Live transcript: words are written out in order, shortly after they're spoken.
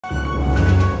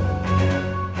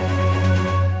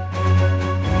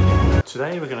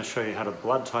Today we're going to show you how to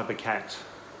blood type a cat.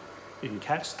 In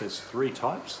cats there's three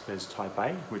types. There's type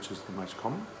A, which is the most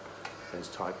common. There's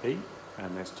type B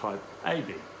and there's type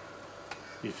AB.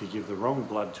 If you give the wrong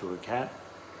blood to a cat,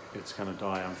 it's going to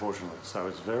die unfortunately. So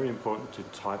it's very important to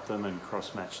type them and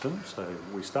cross-match them. So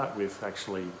we start with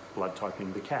actually blood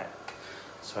typing the cat.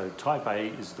 So type A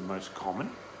is the most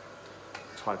common.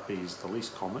 Type B is the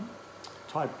least common.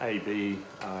 Type AB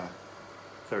are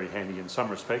very handy in some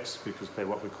respects because they're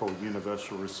what we call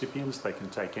universal recipients. They can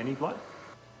take any blood.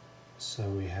 So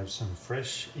we have some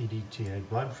fresh EDTA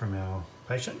blood from our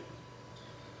patient.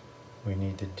 We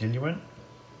need the diluent.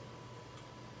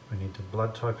 We need the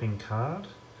blood typing card.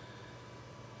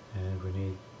 And we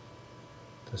need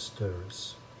the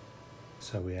stirrers.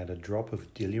 So we add a drop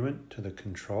of diluent to the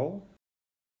control.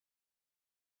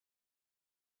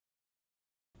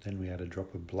 Then we add a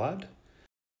drop of blood.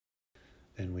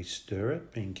 Then we stir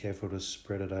it, being careful to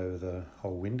spread it over the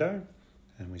whole window,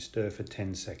 and we stir for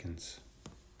 10 seconds.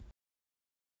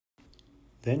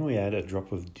 Then we add a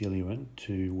drop of diluent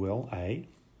to well A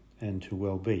and to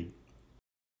well B.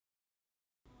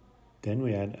 Then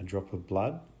we add a drop of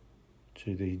blood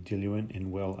to the diluent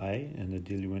in well A and the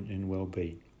diluent in well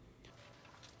B.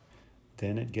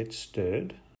 Then it gets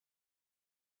stirred.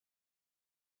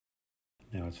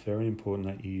 Now it's very important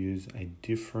that you use a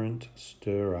different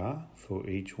stirrer for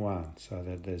each one so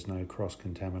that there's no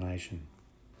cross-contamination.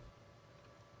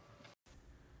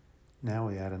 Now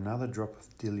we add another drop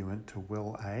of diluent to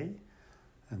well A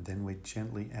and then we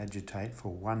gently agitate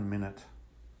for 1 minute.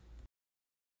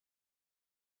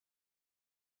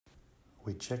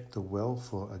 We check the well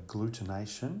for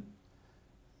agglutination,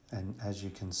 and as you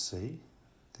can see,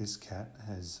 this cat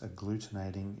has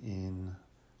agglutinating in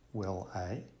well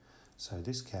A. So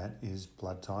this cat is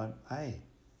blood type A.